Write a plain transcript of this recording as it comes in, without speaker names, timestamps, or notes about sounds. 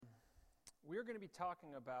we're going to be talking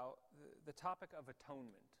about the topic of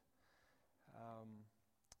atonement.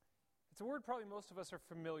 It's a word probably most of us are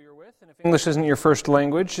familiar with, and if English isn't your first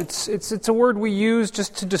language, it's a word we use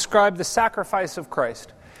just to describe the sacrifice of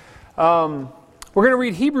Christ. We're going to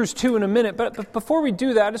read Hebrews 2 in a minute, but before we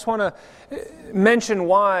do that, I just want to mention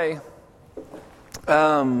why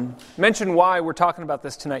we're talking about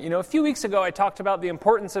this tonight. You know, a few weeks ago I talked about the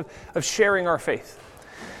importance of sharing our faith.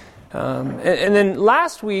 And then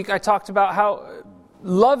last week I talked about how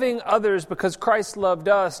loving others because Christ loved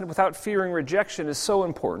us and without fearing rejection is so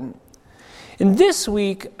important. And this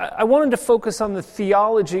week, I wanted to focus on the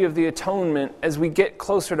theology of the atonement as we get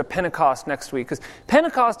closer to Pentecost next week. Because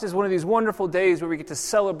Pentecost is one of these wonderful days where we get to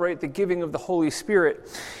celebrate the giving of the Holy Spirit.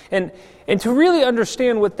 And to really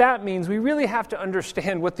understand what that means, we really have to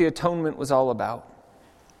understand what the atonement was all about.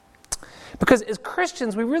 Because as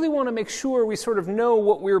Christians, we really want to make sure we sort of know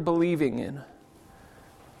what we're believing in.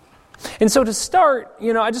 And so to start,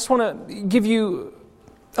 I just want to give you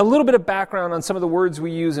a little bit of background on some of the words we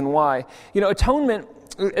use and why. Atonement,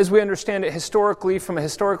 as we understand it historically, from a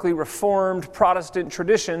historically reformed Protestant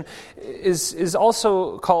tradition, is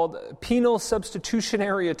also called penal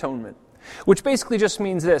substitutionary atonement, which basically just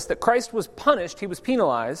means this, that Christ was punished, he was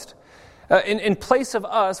penalized, in place of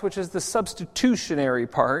us, which is the substitutionary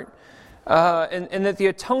part, and that the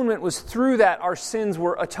atonement was through that our sins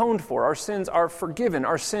were atoned for, our sins are forgiven,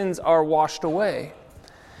 our sins are washed away.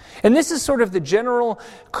 And this is sort of the general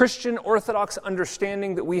Christian Orthodox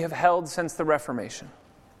understanding that we have held since the Reformation.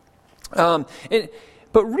 But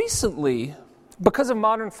recently, because of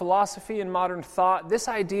modern philosophy and modern thought, this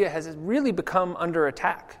idea has really become under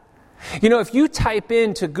attack. If you type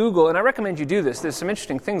into Google, and I recommend you do this, there's some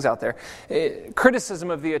interesting things out there, criticism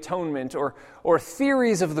of the atonement or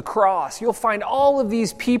theories of the cross, you'll find all of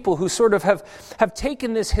these people who sort of have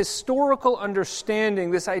taken this historical understanding,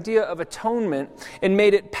 this idea of atonement, and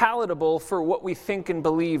made it palatable for what we think and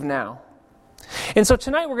believe now. And so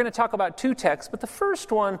tonight we're going to talk about two texts, but the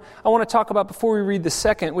first one I want to talk about before we read the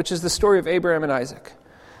second, which is the story of Abraham and Isaac.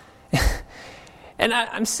 And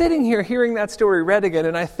I'm sitting here hearing that story read again,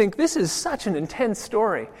 and I think this is such an intense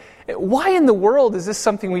story. Why in the world is this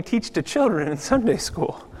something we teach to children in Sunday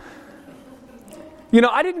school?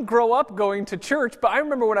 I didn't grow up going to church, but I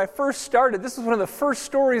remember when I first started, this was one of the first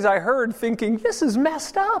stories I heard thinking, this is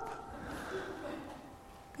messed up.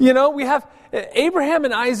 We have Abraham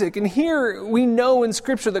and Isaac, and here we know in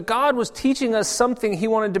Scripture that God was teaching us something he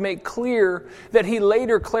wanted to make clear that he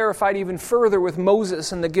later clarified even further with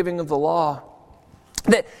Moses and the giving of the law.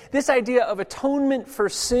 That this idea of atonement for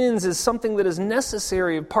sins is something that is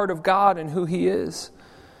necessary, a part of God and who he is.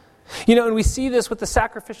 And we see this with the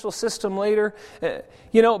sacrificial system later,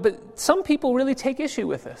 but some people really take issue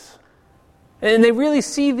with this. And they really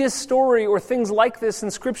see this story or things like this in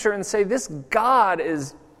Scripture and say, this God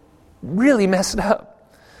is really messed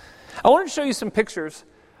up. I wanted to show you some pictures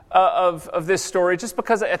of this story just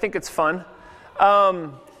because I think it's fun.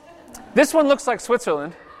 This one looks like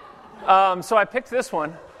Switzerland. So I picked this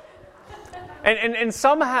one, and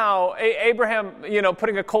somehow Abraham,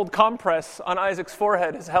 putting a cold compress on Isaac's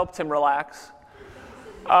forehead has helped him relax.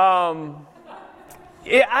 Artists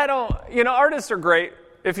are great.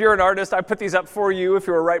 If you're an artist, I put these up for you if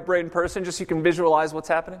you're a right-brained person, just so you can visualize what's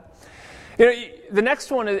happening. The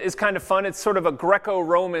next one is kind of fun. It's sort of a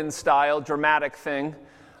Greco-Roman style dramatic thing.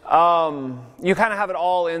 You kind of have it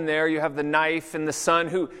all in there. You have the knife and the son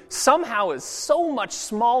who somehow is so much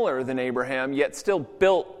smaller than Abraham, yet still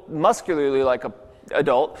built muscularly like an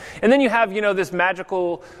adult. And then you have, this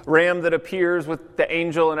magical ram that appears with the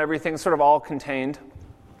angel and everything sort of all contained.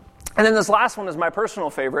 And then this last one is my personal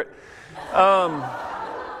favorite.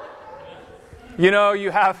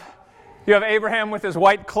 You have Abraham with his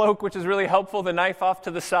white cloak, which is really helpful, the knife off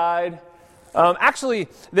to the side. Actually,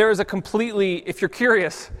 there is a completely, if you're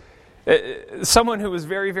curious, someone who was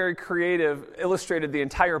very, very creative illustrated the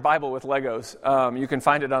entire Bible with Legos. You can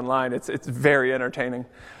find it online. It's very entertaining.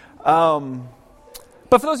 But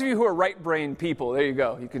for those of you who are right-brained people, there you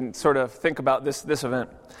go. You can sort of think about this event.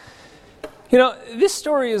 This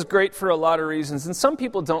story is great for a lot of reasons, and some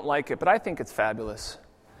people don't like it, but I think it's fabulous.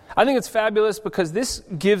 I think it's fabulous because this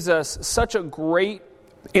gives us such a great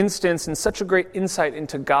instance and such a great insight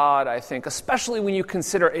into God, I think, especially when you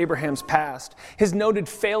consider Abraham's past, his noted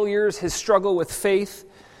failures, his struggle with faith,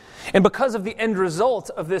 and because of the end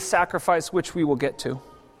result of this sacrifice, which we will get to.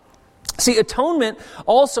 See, atonement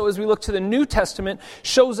also, as we look to the New Testament,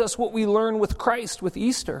 shows us what we learn with Christ, with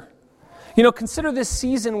Easter. Consider this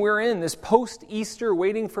season we're in, this post-Easter,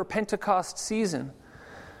 waiting for Pentecost season.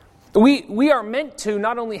 We are meant to,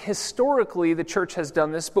 not only historically the church has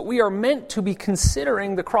done this, but we are meant to be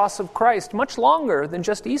considering the cross of Christ much longer than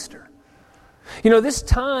just Easter. This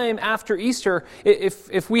time after Easter,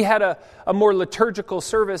 if we had a more liturgical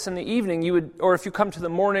service in the evening, or if you come to the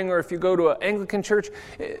morning, or if you go to an Anglican church,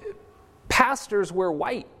 pastors wear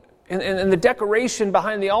white. And the decoration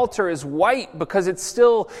behind the altar is white because it's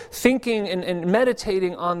still thinking and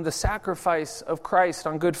meditating on the sacrifice of Christ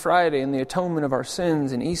on Good Friday and the atonement of our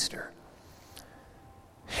sins in Easter.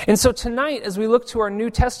 And so tonight, as we look to our New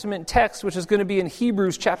Testament text, which is going to be in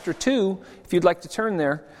Hebrews chapter 2, if you'd like to turn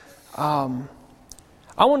there, I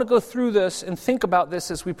want to go through this and think about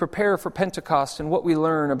this as we prepare for Pentecost and what we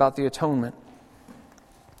learn about the atonement.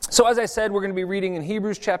 So as I said, we're going to be reading in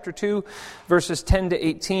Hebrews chapter 2, verses 10 to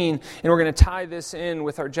 18, and we're going to tie this in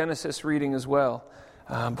with our Genesis reading as well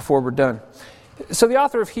before we're done. So the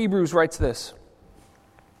author of Hebrews writes this,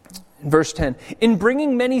 in verse 10, "In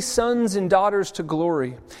bringing many sons and daughters to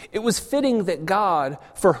glory, it was fitting that God,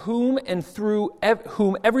 for whom and through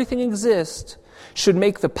whom everything exists, should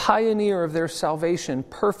make the pioneer of their salvation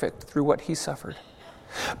perfect through what he suffered.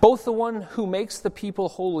 Both the one who makes the people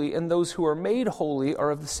holy and those who are made holy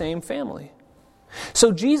are of the same family.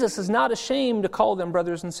 So Jesus is not ashamed to call them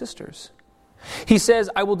brothers and sisters. He says,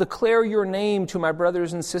 'I will declare your name to my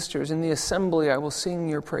brothers and sisters. In the assembly I will sing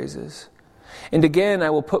your praises. And again I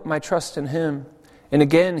will put my trust in him.' And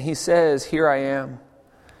again he says, 'Here I am,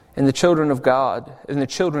 and the children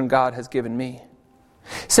God has given me.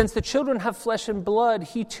 Since the children have flesh and blood,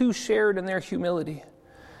 he too shared in their humility,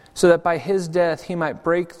 so that by his death he might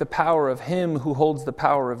break the power of him who holds the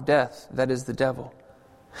power of death, that is the devil,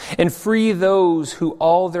 and free those who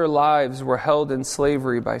all their lives were held in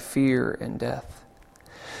slavery by fear and death.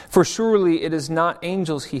 For surely it is not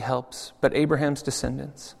angels he helps, but Abraham's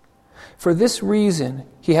descendants. For this reason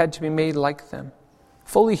he had to be made like them,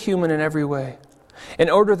 fully human in every way, in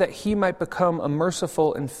order that he might become a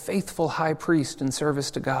merciful and faithful high priest in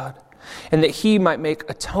service to God, and that he might make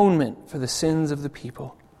atonement for the sins of the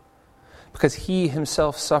people. Because he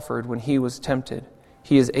himself suffered when he was tempted,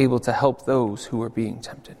 he is able to help those who are being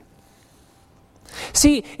tempted."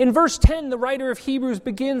 See, in verse 10, the writer of Hebrews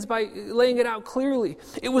begins by laying it out clearly.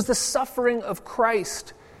 It was the suffering of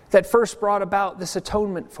Christ that first brought about this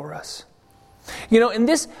atonement for us. And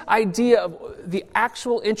this idea of the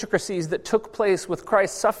actual intricacies that took place with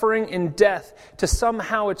Christ's suffering and death to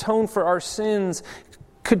somehow atone for our sins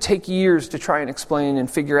could take years to try and explain and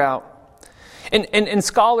figure out. And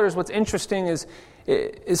scholars, what's interesting is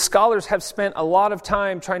scholars have spent a lot of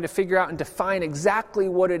time trying to figure out and define exactly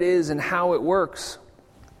what it is and how it works,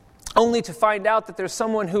 only to find out that there's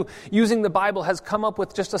someone who, using the Bible, has come up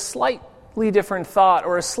with just a slightly different thought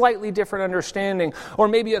or a slightly different understanding or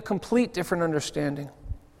maybe a complete different understanding.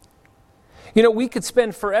 We could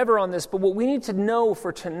spend forever on this, but what we need to know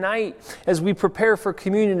for tonight as we prepare for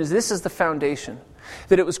communion is this is the foundation.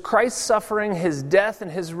 That it was Christ's suffering, his death,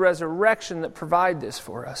 and his resurrection that provide this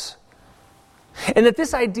for us. And that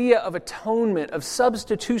this idea of atonement, of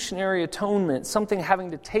substitutionary atonement, something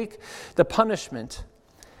having to take the punishment,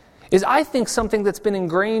 is, I think, something that's been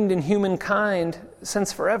ingrained in humankind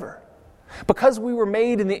since forever. Because we were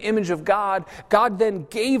made in the image of God, God then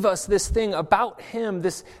gave us this thing about him,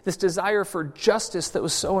 this desire for justice that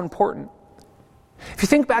was so important. If you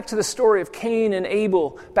think back to the story of Cain and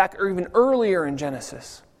Abel, back even earlier in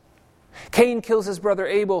Genesis, Cain kills his brother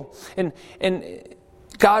Abel, and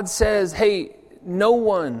God says, "Hey, no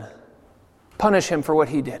one punish him for what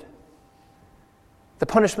he did. The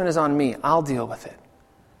punishment is on me. I'll deal with it."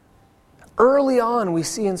 Early on, we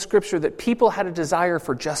see in Scripture that people had a desire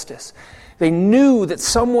for justice. They knew that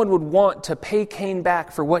someone would want to pay Cain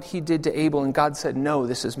back for what he did to Abel, and God said, "No,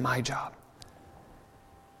 this is my job."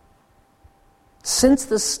 Since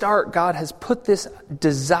the start, God has put this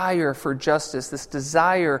desire for justice, this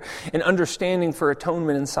desire and understanding for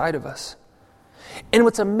atonement inside of us. And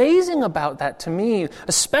what's amazing about that to me,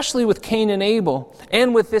 especially with Cain and Abel,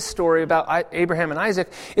 and with this story about Abraham and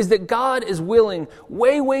Isaac, is that God is willing,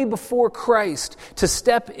 way, way before Christ, to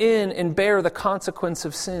step in and bear the consequence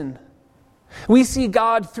of sin. We see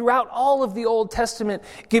God throughout all of the Old Testament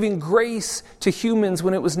giving grace to humans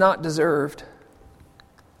when it was not deserved.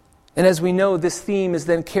 And as we know, this theme is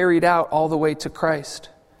then carried out all the way to Christ,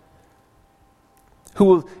 who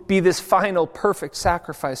will be this final perfect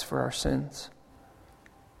sacrifice for our sins.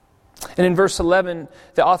 And in verse 11,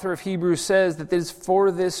 the author of Hebrews says that it is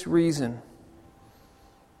for this reason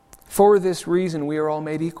we are all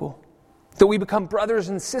made equal, that we become brothers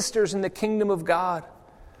and sisters in the kingdom of God.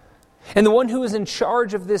 And the one who is in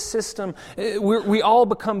charge of this system, we all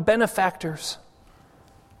become benefactors.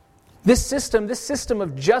 This system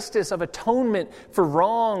of justice, of atonement for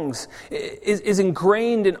wrongs, is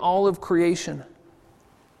ingrained in all of creation.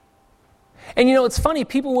 And it's funny,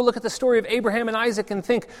 people will look at the story of Abraham and Isaac and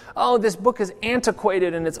think, oh, this book is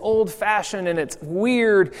antiquated and it's old-fashioned and it's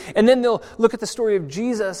weird. And then they'll look at the story of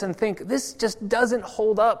Jesus and think, this just doesn't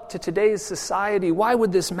hold up to today's society. Why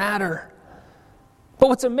would this matter? But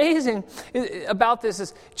what's amazing about this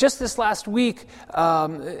is just this last week,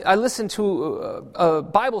 I listened to a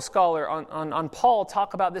Bible scholar on Paul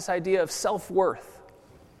talk about this idea of self-worth.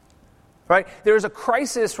 Right? There's a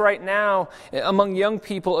crisis right now among young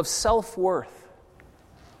people of self-worth.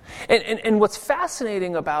 And what's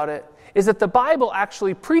fascinating about it is that the Bible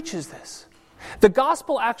actually preaches this. The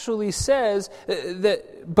gospel actually says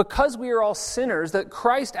that because we are all sinners, that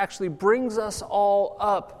Christ actually brings us all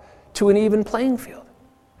up to an even playing field.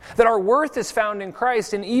 That our worth is found in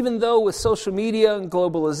Christ, and even though with social media and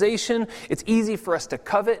globalization, it's easy for us to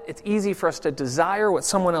covet, it's easy for us to desire what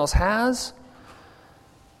someone else has,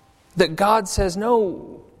 that God says,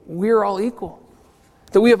 no, we're all equal.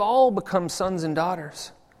 That we have all become sons and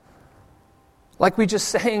daughters. Like we just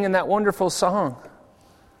sang in that wonderful song.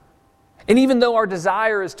 And even though our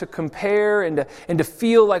desire is to compare and to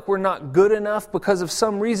feel like we're not good enough because of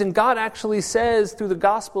some reason, God actually says through the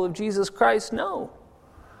gospel of Jesus Christ, no,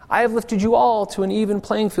 I have lifted you all to an even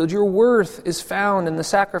playing field. Your worth is found in the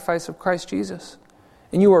sacrifice of Christ Jesus,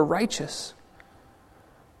 and you are righteous.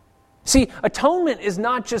 See, atonement is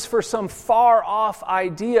not just for some far-off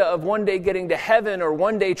idea of one day getting to heaven or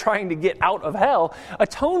one day trying to get out of hell.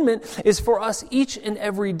 Atonement is for us each and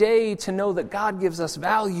every day to know that God gives us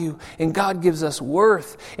value, and God gives us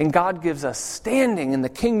worth, and God gives us standing in the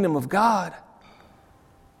kingdom of God.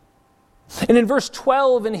 And in verse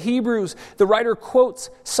 12 in Hebrews, the writer quotes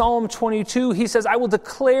Psalm 22. He says, I will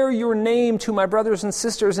declare your name to my brothers and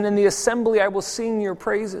sisters, and in the assembly I will sing your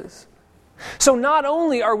praises. So not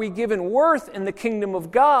only are we given worth in the kingdom of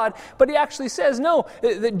God, but he actually says, no,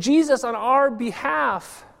 that Jesus on our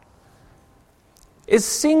behalf is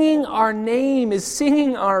singing our name, is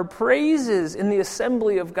singing our praises in the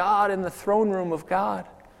assembly of God, in the throne room of God.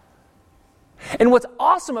 And what's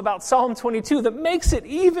awesome about Psalm 22 that makes it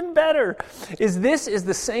even better is this is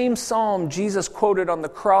the same psalm Jesus quoted on the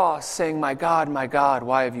cross saying, my God,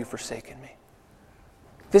 why have you forsaken me?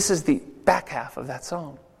 This is the back half of that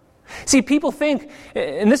psalm. See, people think,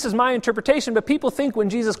 and this is my interpretation, but people think when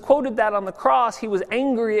Jesus quoted that on the cross, he was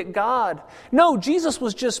angry at God. No, Jesus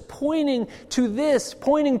was just pointing to this,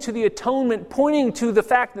 pointing to the atonement, pointing to the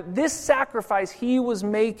fact that this sacrifice he was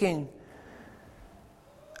making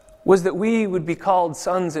was that we would be called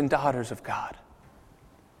sons and daughters of God.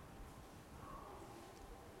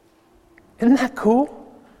 Isn't that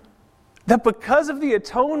cool? That because of the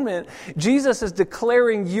atonement, Jesus is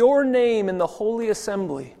declaring your name in the holy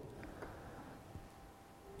assembly.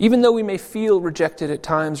 Even though we may feel rejected at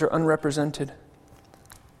times or unrepresented.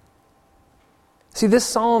 See, this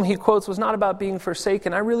psalm he quotes was not about being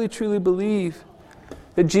forsaken. I really truly believe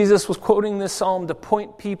that Jesus was quoting this psalm to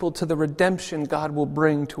point people to the redemption God will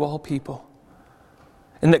bring to all people.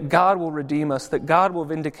 And that God will redeem us, that God will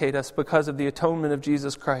vindicate us because of the atonement of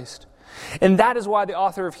Jesus Christ. And that is why the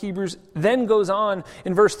author of Hebrews then goes on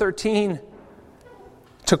in verse 13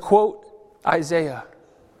 to quote Isaiah.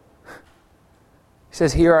 He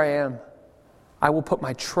says, here I am. I will put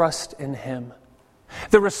my trust in him.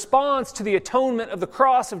 The response to the atonement of the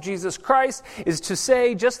cross of Jesus Christ is to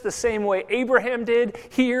say, just the same way Abraham did,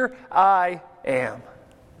 here I am.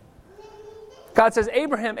 God says,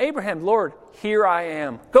 Abraham, Lord, here I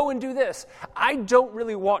am. Go and do this. I don't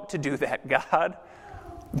really want to do that, God.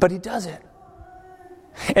 But he does it.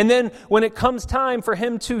 And then when it comes time for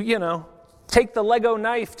him to, take the Lego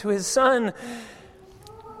knife to his son,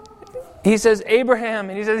 he says, Abraham,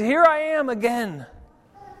 and he says, here I am again.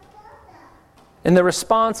 And the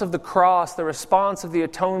response of the cross, the response of the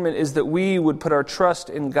atonement is that we would put our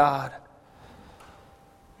trust in God.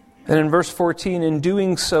 And in verse 14, in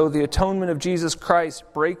doing so, the atonement of Jesus Christ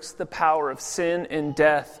breaks the power of sin and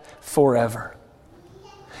death forever.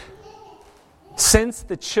 Since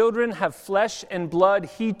the children have flesh and blood,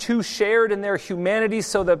 he too shared in their humanity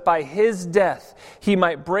so that by his death he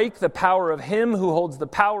might break the power of him who holds the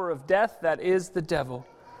power of death, that is the devil.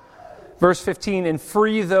 Verse 15, and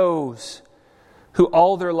free those who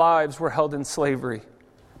all their lives were held in slavery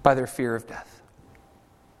by their fear of death.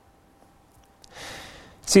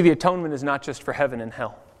 See, the atonement is not just for heaven and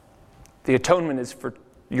hell. The atonement is for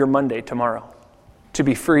your Monday tomorrow, to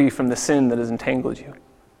be free from the sin that has entangled you.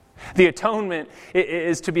 The atonement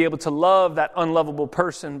is to be able to love that unlovable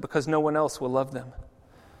person because no one else will love them.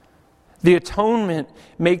 The atonement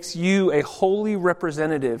makes you a holy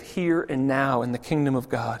representative here and now in the kingdom of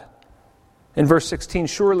God. In verse 16,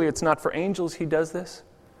 surely it's not for angels he does this,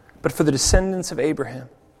 but for the descendants of Abraham,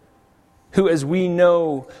 who, as we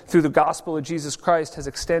know through the gospel of Jesus Christ, has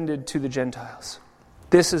extended to the Gentiles.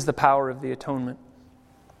 This is the power of the atonement.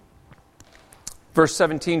 Verse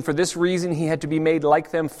 17, for this reason he had to be made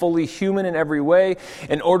like them, fully human in every way,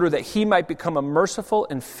 in order that he might become a merciful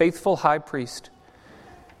and faithful high priest.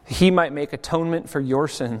 He might make atonement for your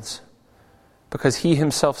sins, because he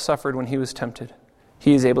himself suffered when he was tempted.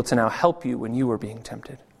 He is able to now help you when you are being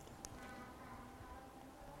tempted.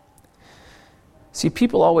 See,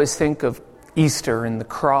 people always think of Easter and the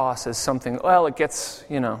cross as something, well, it gets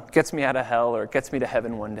me out of hell, or it gets me to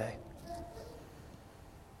heaven one day.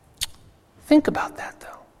 Think about that,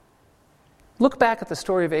 though. Look back at the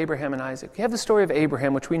story of Abraham and Isaac. You have the story of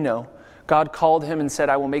Abraham, which we know. God called him and said,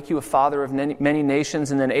 I will make you a father of many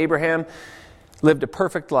nations. And then Abraham lived a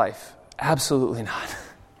perfect life. Absolutely not.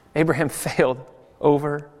 Abraham failed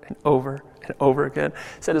over and over and over again.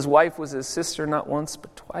 Said his wife was his sister not once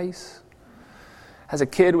but twice. Has a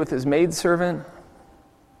kid with his maidservant.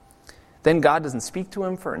 Then God doesn't speak to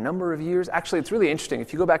him for a number of years. Actually, it's really interesting.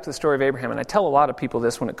 If you go back to the story of Abraham, and I tell a lot of people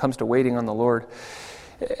this when it comes to waiting on the Lord.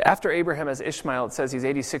 After Abraham has Ishmael, it says he's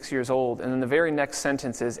 86 years old. And then the very next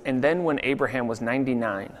sentence is, and then when Abraham was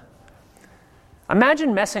 99.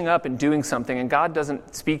 Imagine messing up and doing something and God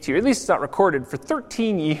doesn't speak to you, at least it's not recorded, for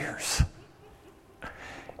 13 years.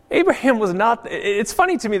 Abraham was not, it's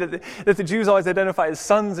funny to me that the Jews always identify as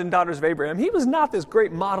sons and daughters of Abraham. He was not this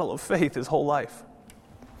great model of faith his whole life.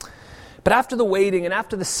 But after the waiting and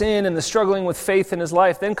after the sin and the struggling with faith in his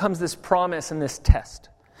life, then comes this promise and this test.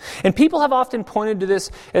 And people have often pointed to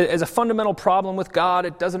this as a fundamental problem with God.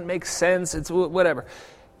 It doesn't make sense. It's whatever.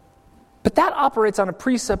 But that operates on a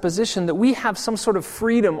presupposition that we have some sort of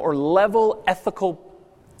freedom or level ethical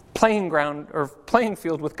playing ground or playing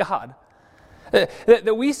field with God.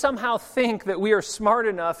 That we somehow think that we are smart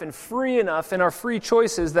enough and free enough in our free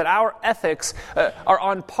choices that our ethics are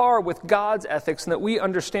on par with God's ethics and that we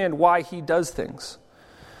understand why He does things.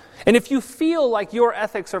 And if you feel like your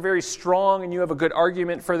ethics are very strong and you have a good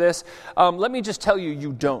argument for this, let me just tell you,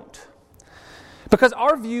 you don't. Because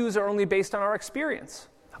our views are only based on our experience.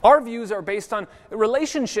 Our views are based on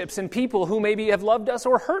relationships and people who maybe have loved us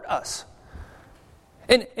or hurt us.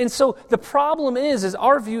 And so the problem is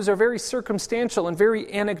our views are very circumstantial and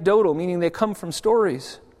very anecdotal, meaning they come from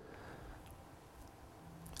stories.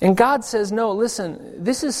 And God says, no, listen,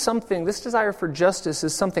 this desire for justice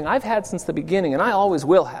is something I've had since the beginning, and I always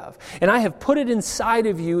will have. And I have put it inside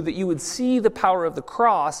of you that you would see the power of the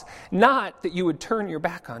cross, not that you would turn your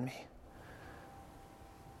back on me.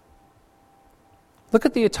 Look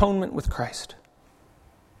at the atonement with Christ.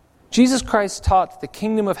 Jesus Christ taught that the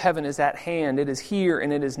kingdom of heaven is at hand, it is here,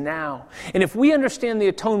 and it is now. And if we understand the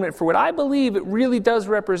atonement for what I believe it really does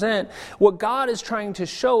represent, what God is trying to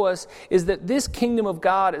show us is that this kingdom of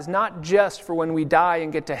God is not just for when we die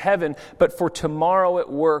and get to heaven, but for tomorrow at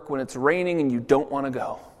work when it's raining and you don't want to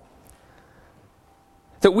go.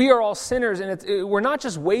 That we are all sinners, and we're not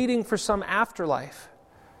just waiting for some afterlife,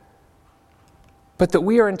 but that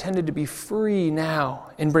we are intended to be free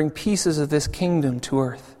now and bring pieces of this kingdom to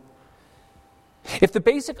earth. If the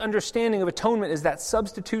basic understanding of atonement is that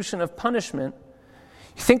substitution of punishment,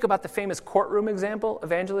 you think about the famous courtroom example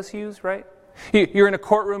evangelists use, right? You're in a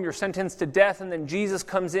courtroom, you're sentenced to death, and then Jesus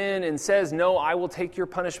comes in and says, no, I will take your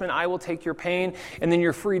punishment, I will take your pain, and then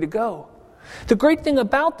you're free to go. The great thing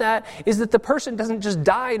about that is that the person doesn't just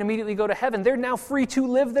die and immediately go to heaven. They're now free to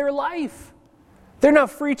live their life. They're now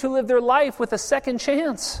free to live their life with a second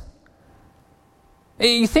chance.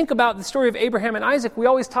 You think about the story of Abraham and Isaac. We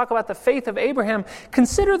always talk about the faith of Abraham.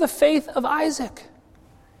 Consider the faith of Isaac.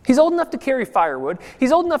 He's old enough to carry firewood.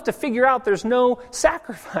 He's old enough to figure out there's no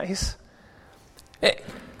sacrifice. I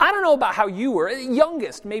don't know about how you were.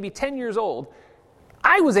 Youngest, maybe 10 years old.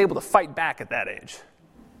 I was able to fight back at that age.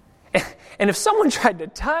 And if someone tried to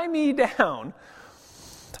tie me down,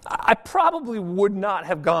 I probably would not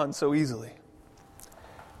have gone so easily.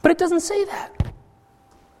 But it doesn't say that.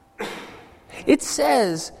 It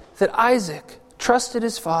says that Isaac trusted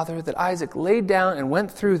his father, that Isaac laid down and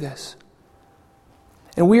went through this.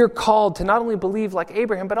 And we are called to not only believe like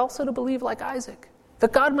Abraham, but also to believe like Isaac.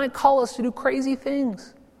 That God might call us to do crazy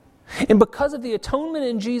things. And because of the atonement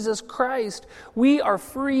in Jesus Christ, we are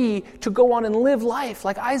free to go on and live life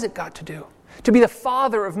like Isaac got to do. To be the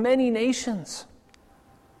father of many nations.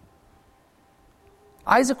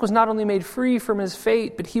 Isaac was not only made free from his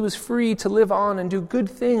fate, but he was free to live on and do good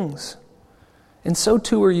things. And so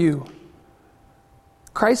too are you.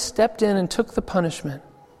 Christ stepped in and took the punishment.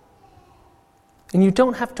 And you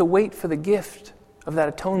don't have to wait for the gift of that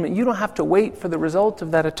atonement. You don't have to wait for the result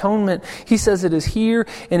of that atonement. He says it is here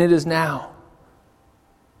and it is now.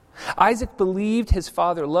 Isaac believed his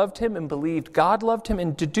father loved him and believed God loved him,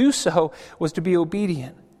 and to do so was to be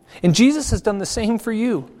obedient. And Jesus has done the same for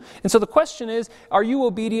you. And so the question is, are you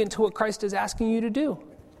obedient to what Christ is asking you to do?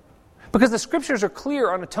 Because the scriptures are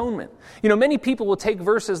clear on atonement. Many people will take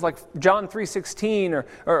verses like John 3:16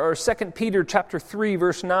 or 2 Peter chapter 3,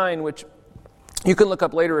 verse 9, which you can look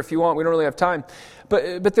up later if you want. We don't really have time.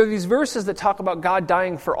 But there are these verses that talk about God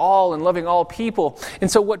dying for all and loving all people. And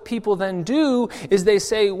so what people then do is they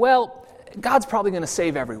say, well, God's probably going to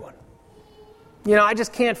save everyone. I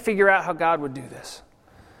just can't figure out how God would do this.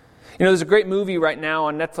 There's a great movie right now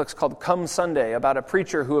on Netflix called Come Sunday about a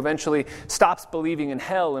preacher who eventually stops believing in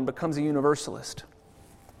hell and becomes a universalist.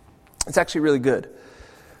 It's actually really good.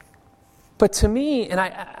 But to me, and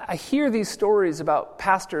I hear these stories about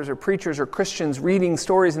pastors or preachers or Christians reading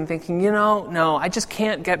stories and thinking, no, I just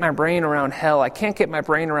can't get my brain around hell. I can't get my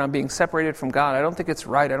brain around being separated from God. I don't think it's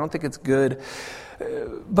right. I don't think it's good.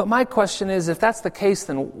 But my question is, if that's the case,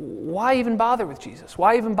 then why even bother with Jesus?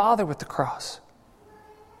 Why even bother with the cross?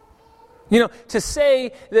 To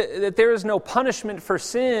say that there is no punishment for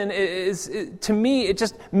sin to me, it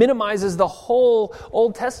just minimizes the whole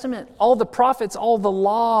Old Testament, all the prophets, all the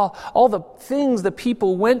law, all the things the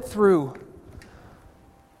people went through.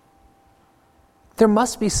 There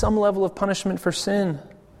must be some level of punishment for sin.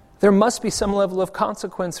 There must be some level of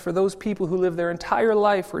consequence for those people who live their entire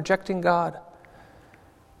life rejecting God.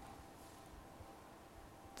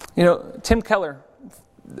 Tim Keller,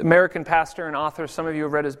 American pastor and author, some of you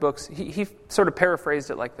have read his books, he sort of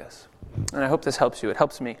paraphrased it like this. And I hope this helps you. It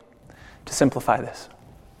helps me to simplify this.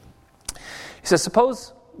 He says,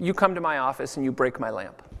 suppose you come to my office and you break my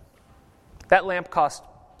lamp. That lamp cost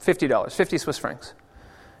 $50, 50 Swiss francs.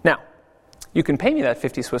 Now, you can pay me that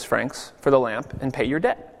 50 Swiss francs for the lamp and pay your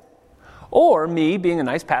debt. Or me, being a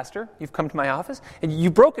nice pastor, you've come to my office and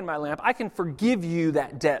you've broken my lamp, I can forgive you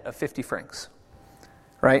that debt of 50 francs.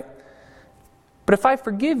 Right? But if I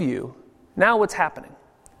forgive you, now what's happening?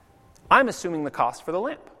 I'm assuming the cost for the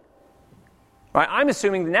lamp. Right? I'm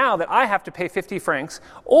assuming now that I have to pay 50 francs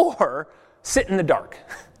or sit in the dark.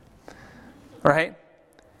 Right?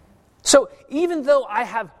 So even though I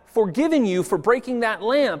have forgiven you for breaking that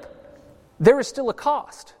lamp, there is still a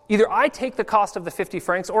cost. Either I take the cost of the 50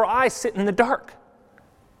 francs or I sit in the dark.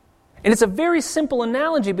 And it's a very simple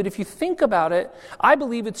analogy, but if you think about it, I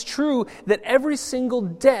believe it's true that every single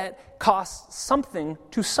debt costs something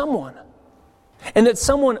to someone. And that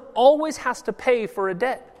someone always has to pay for a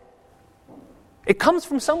debt. It comes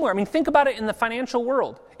from somewhere. Think about it in the financial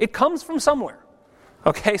world. It comes from somewhere.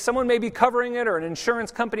 Okay, someone may be covering it or an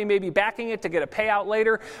insurance company may be backing it to get a payout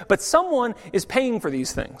later, but someone is paying for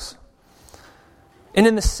these things. And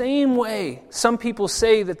in the same way, some people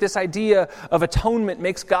say that this idea of atonement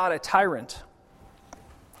makes God a tyrant.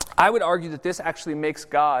 I would argue that this actually makes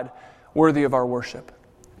God worthy of our worship.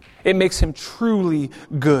 It makes him truly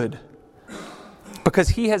good. Because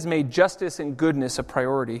he has made justice and goodness a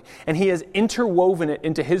priority. And he has interwoven it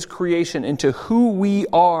into his creation, into who we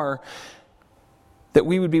are, that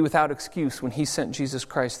we would be without excuse when he sent Jesus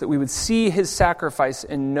Christ. That we would see his sacrifice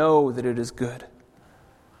and know that it is good.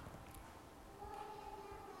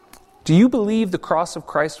 Do you believe the cross of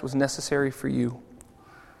Christ was necessary for you?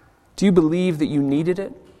 Do you believe that you needed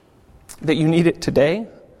it? That you need it today?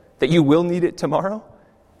 That you will need it tomorrow?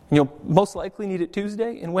 And you'll most likely need it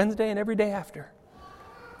Tuesday and Wednesday and every day after?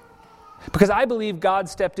 Because I believe God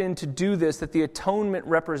stepped in to do this, that the atonement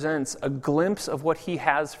represents a glimpse of what he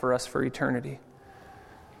has for us for eternity.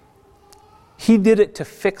 He did it to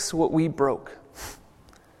fix what we broke,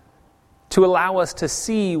 to allow us to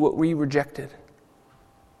see what we rejected.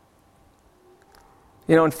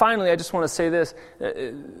 And finally, I just want to say this.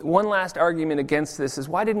 One last argument against this is,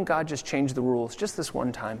 why didn't God just change the rules just this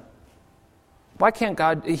one time? Why can't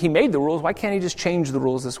God, he made the rules, why can't he just change the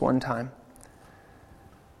rules this one time?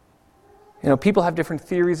 People have different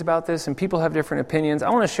theories about this and people have different opinions. I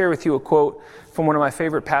want to share with you a quote from one of my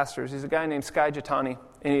favorite pastors. He's a guy named Skye Jethani,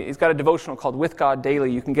 and he's got a devotional called With God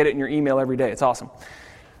Daily. You can get it in your email every day. It's awesome.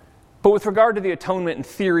 But with regard to the atonement and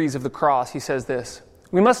theories of the cross, he says this: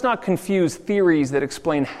 we must not confuse theories that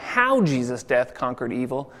explain how Jesus' death conquered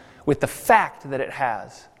evil with the fact that it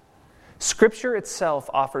has. Scripture itself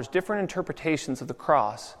offers different interpretations of the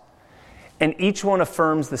cross, and each one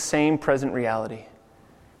affirms the same present reality,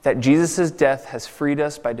 that Jesus' death has freed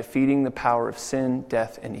us by defeating the power of sin,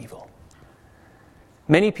 death, and evil.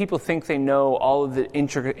 Many people think they know all of the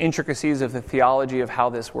intricacies of the theology of how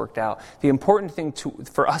this worked out. The important thing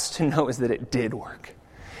for us to know is that it did work.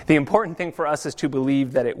 The important thing for us is to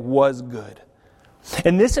believe that it was good.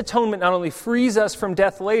 And this atonement not only frees us from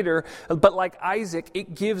death later, but like Isaac,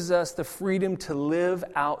 it gives us the freedom to live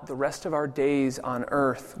out the rest of our days on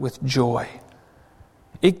earth with joy.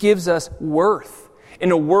 It gives us worth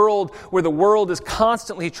in a world where the world is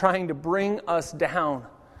constantly trying to bring us down.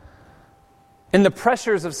 And the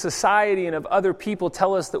pressures of society and of other people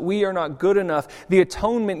tell us that we are not good enough. The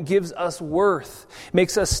atonement gives us worth,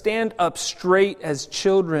 makes us stand up straight as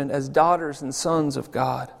children, as daughters and sons of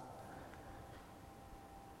God.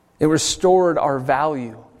 It restored our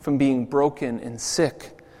value from being broken and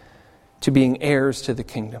sick to being heirs to the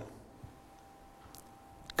kingdom.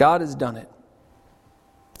 God has done it.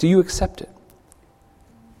 Do you accept it?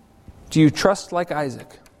 Do you trust like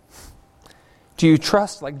Isaac? Do you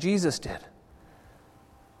trust like Jesus did?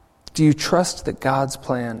 Do you trust that God's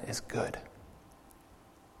plan is good?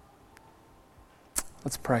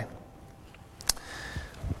 Let's pray.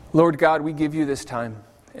 Lord God, we give you this time.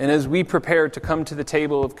 And as we prepare to come to the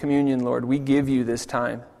table of communion, Lord, we give you this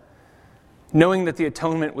time. Knowing that the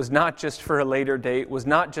atonement was not just for a later date, was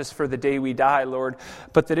not just for the day we die, Lord,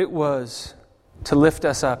 but that it was to lift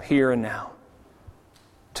us up here and now.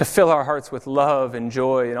 To fill our hearts with love and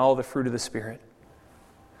joy and all the fruit of the Spirit.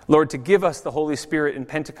 Lord, to give us the Holy Spirit in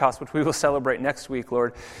Pentecost, which we will celebrate next week,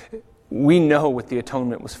 Lord. We know what the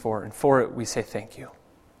atonement was for, and for it we say thank you.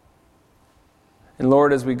 And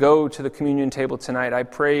Lord, as we go to the communion table tonight, I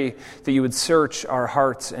pray that you would search our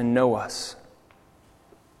hearts and know us.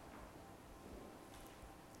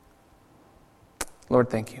 Lord,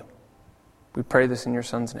 thank you. We pray this in your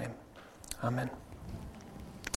Son's name. Amen.